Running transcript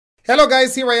Hello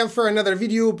guys, here I am for another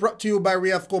video brought to you by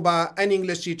Riyadh Koba, an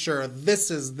English teacher.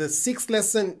 This is the 6th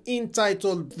lesson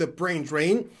entitled The Brain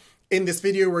Drain. In this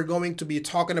video, we're going to be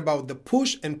talking about the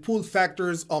push and pull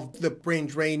factors of the brain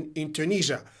drain in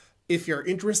Tunisia. If you're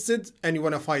interested and you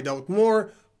want to find out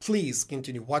more, please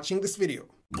continue watching this video.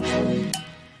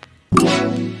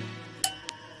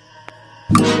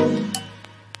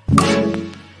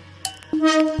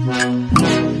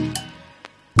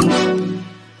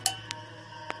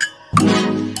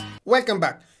 Welcome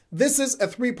back. This is a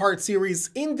 3-part series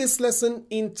in this lesson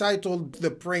entitled The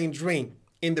Brain Drain.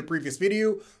 In the previous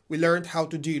video, we learned how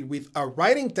to deal with a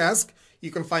writing task.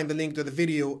 You can find the link to the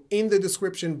video in the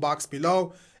description box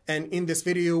below. And in this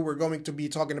video, we're going to be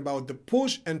talking about the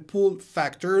push and pull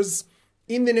factors.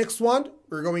 In the next one,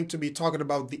 we're going to be talking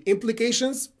about the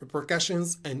implications,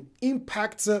 repercussions, and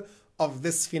impacts of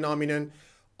this phenomenon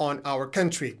on our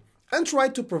country, and try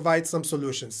to provide some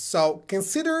solutions. So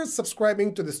consider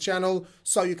subscribing to this channel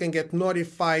so you can get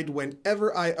notified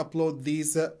whenever I upload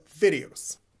these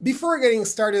videos. Before getting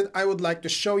started, I would like to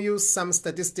show you some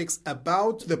statistics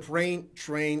about the brain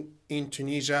drain in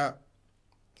Tunisia.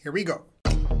 Here we go.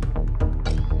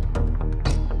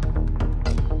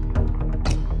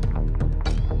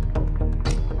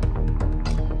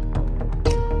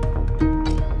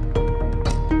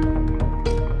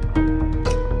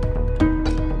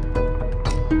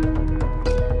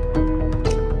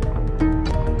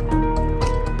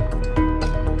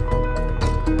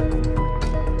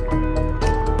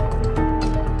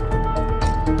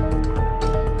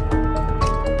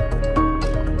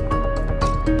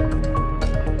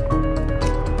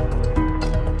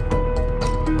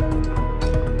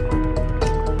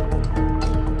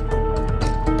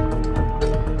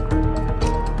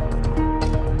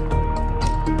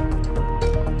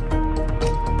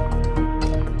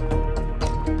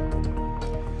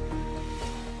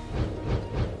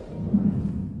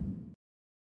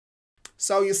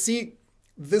 So you see,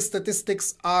 the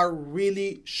statistics are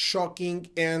really shocking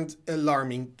and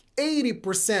alarming.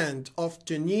 80% of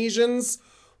Tunisians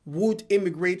would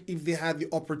immigrate if they had the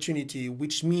opportunity,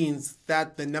 which means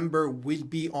that the number will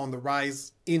be on the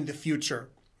rise in the future.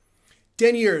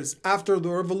 10 years after the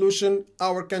revolution,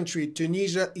 our country,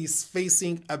 Tunisia, is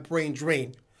facing a brain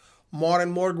drain. More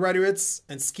and more graduates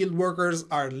and skilled workers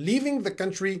are leaving the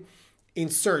country in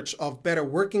search of better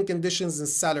working conditions and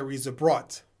salaries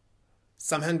abroad.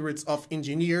 Some hundreds of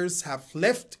engineers have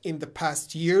left in the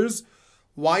past years,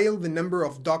 while the number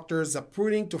of doctors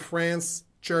uprooting to France,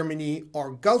 Germany,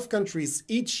 or Gulf countries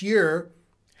each year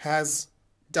has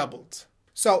doubled.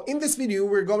 So in this video,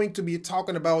 we're going to be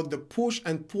talking about the push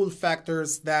and pull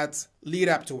factors that lead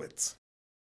up to it.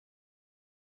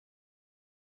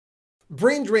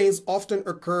 Brain drains often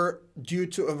occur due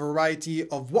to a variety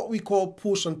of what we call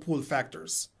push and pull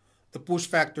factors. The push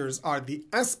factors are the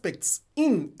aspects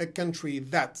in a country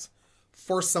that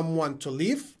force someone to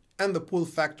leave, and the pull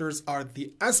factors are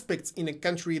the aspects in a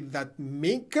country that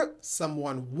make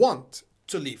someone want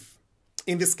to leave.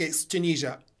 In this case,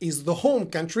 Tunisia is the home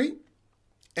country,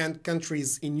 and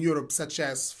countries in Europe such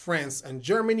as France and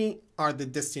Germany are the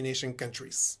destination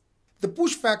countries. The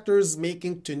push factors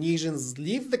making Tunisians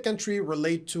leave the country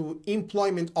relate to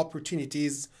employment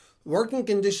opportunities, working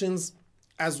conditions,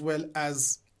 as well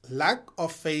as lack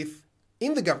of faith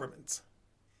in the government.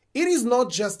 It is not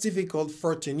just difficult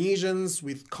for Tunisians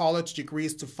with college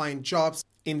degrees to find jobs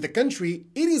in the country,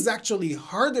 it is actually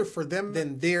harder for them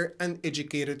than their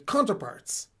uneducated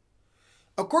counterparts.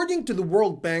 According to the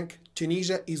World Bank,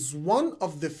 Tunisia is one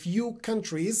of the few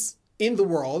countries in the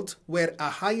world where a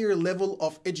higher level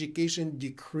of education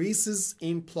decreases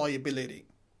employability.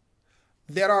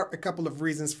 There are a couple of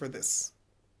reasons for this.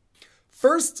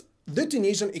 First, the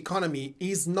Tunisian economy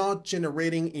is not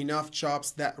generating enough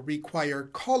jobs that require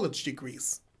college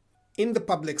degrees. In the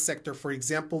public sector, for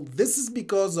example, this is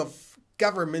because of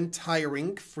government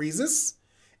hiring freezes,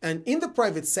 and in the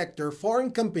private sector,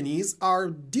 foreign companies are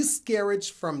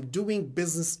discouraged from doing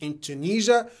business in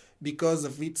Tunisia because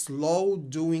of its low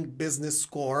doing business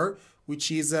score,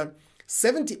 which is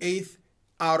 78th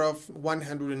out of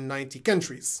 190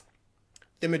 countries.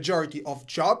 The majority of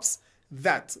jobs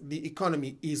that the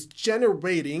economy is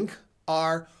generating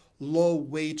are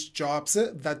low-wage jobs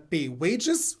that pay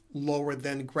wages lower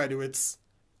than graduates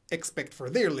expect for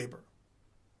their labor.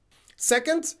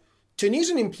 Second,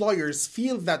 Tunisian employers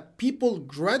feel that people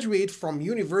graduate from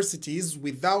universities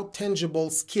without tangible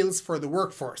skills for the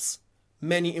workforce.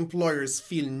 Many employers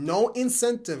feel no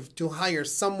incentive to hire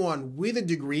someone with a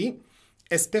degree,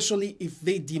 especially if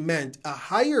they demand a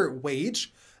higher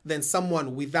wage than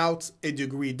someone without a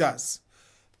degree does.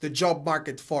 The job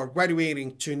market for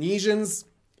graduating Tunisians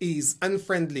is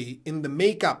unfriendly in the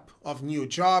makeup of new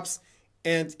jobs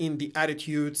and in the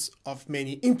attitudes of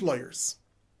many employers.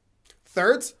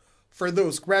 Third, for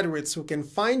those graduates who can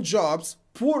find jobs,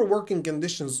 poor working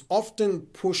conditions often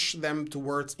push them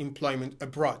towards employment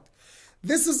abroad.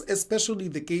 This is especially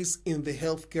the case in the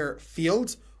healthcare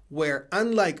field, where,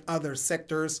 unlike other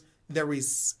sectors, there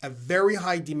is a very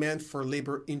high demand for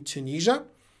labor in Tunisia.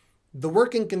 The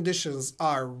working conditions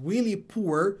are really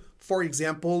poor. For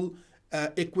example,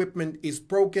 equipment is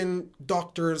broken,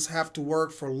 doctors have to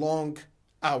work for long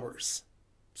hours.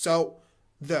 So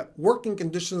the working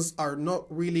conditions are not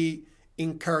really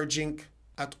encouraging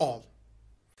at all.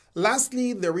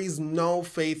 Lastly, there is no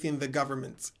faith in the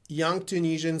government. Young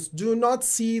Tunisians do not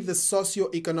see the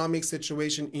socio-economic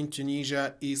situation in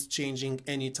Tunisia is changing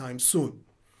anytime soon.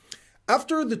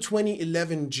 After the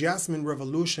 2011 Jasmine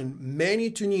Revolution, many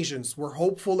Tunisians were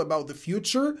hopeful about the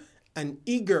future and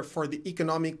eager for the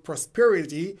economic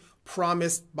prosperity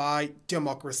promised by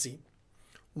democracy.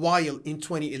 While in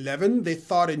 2011 they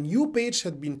thought a new page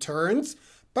had been turned,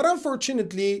 but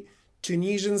unfortunately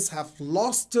Tunisians have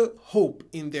lost hope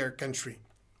in their country.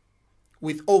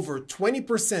 With over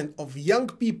 20% of young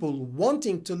people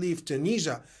wanting to leave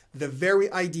Tunisia, the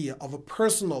very idea of a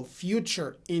personal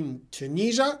future in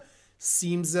Tunisia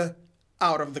seems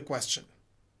out of the question.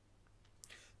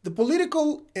 The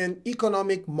political and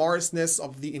economic moroseness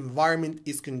of the environment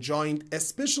is conjoined,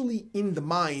 especially in the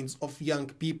minds of young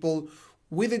people,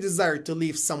 with a desire to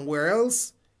live somewhere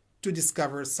else to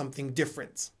discover something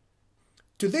different.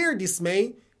 To their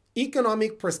dismay,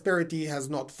 economic prosperity has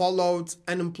not followed,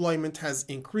 unemployment has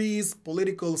increased,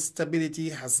 political stability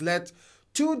has led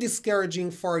to discouraging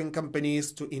foreign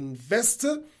companies to invest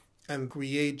and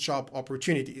create job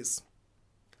opportunities.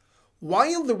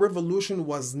 While the revolution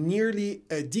was nearly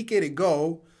a decade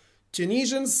ago,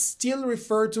 Tunisians still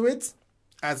refer to it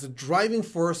as a driving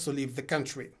force to leave the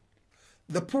country.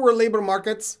 The poor labor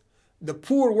markets, the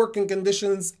poor working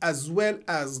conditions, as well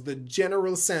as the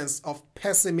general sense of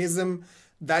pessimism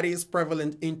that is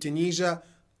prevalent in Tunisia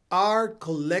are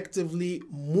collectively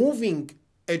moving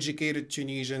educated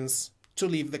Tunisians to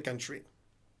leave the country.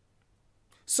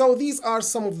 So these are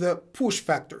some of the push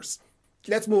factors.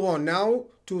 Let's move on now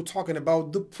to talking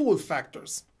about the pull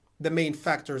factors. The main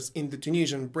factors in the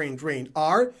Tunisian brain drain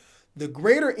are the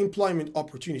greater employment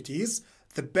opportunities,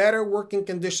 the better working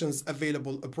conditions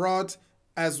available abroad,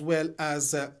 as well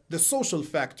as the social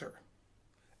factor.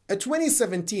 A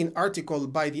 2017 article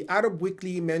by the Arab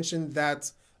Weekly mentioned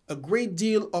that a great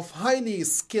deal of highly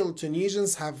skilled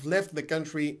Tunisians have left the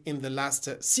country in the last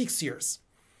 6 years.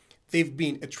 They've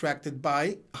been attracted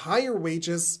by higher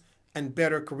wages and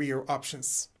better career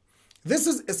options. This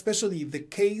is especially the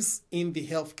case in the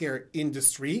healthcare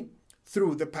industry.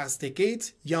 Through the past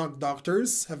decade, young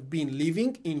doctors have been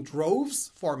leaving in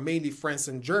droves for mainly France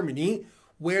and Germany,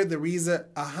 where there is a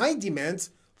high demand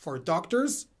for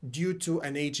doctors due to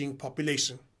an aging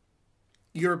population.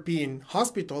 European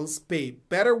hospitals pay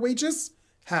better wages,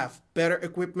 have better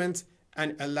equipment,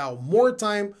 and allow more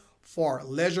time for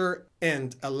leisure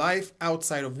and a life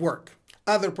outside of work.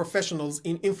 Other professionals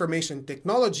in information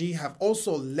technology have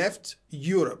also left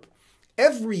Europe.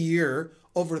 Every year,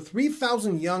 over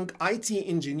 3,000 young IT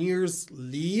engineers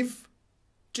leave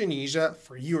Tunisia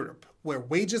for Europe, where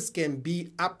wages can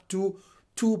be up to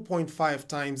 2.5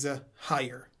 times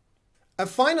higher. A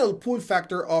final pull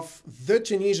factor of the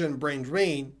Tunisian brain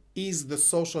drain is the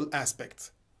social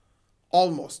aspect.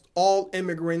 Almost all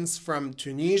immigrants from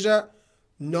Tunisia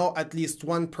know at least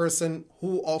one person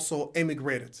who also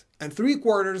emigrated, and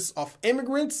 3/4 of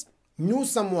immigrants knew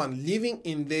someone living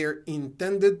in their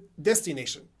intended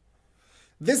destination.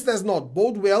 This does not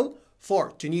bode well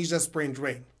for Tunisia's brain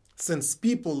drain, since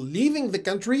people leaving the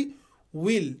country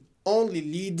will only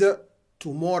lead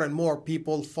to more and more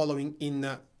people following in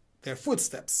their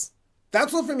footsteps.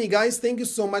 That's all from me, guys. Thank you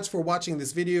so much for watching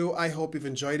this video. I hope you've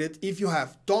enjoyed it. If you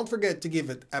have, don't forget to give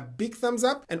it a big thumbs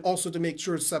up and also to make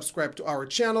sure to subscribe to our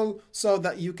channel so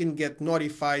that you can get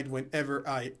notified whenever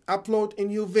I upload a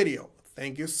new video.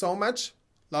 Thank you so much.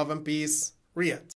 Love and peace. Riyadh.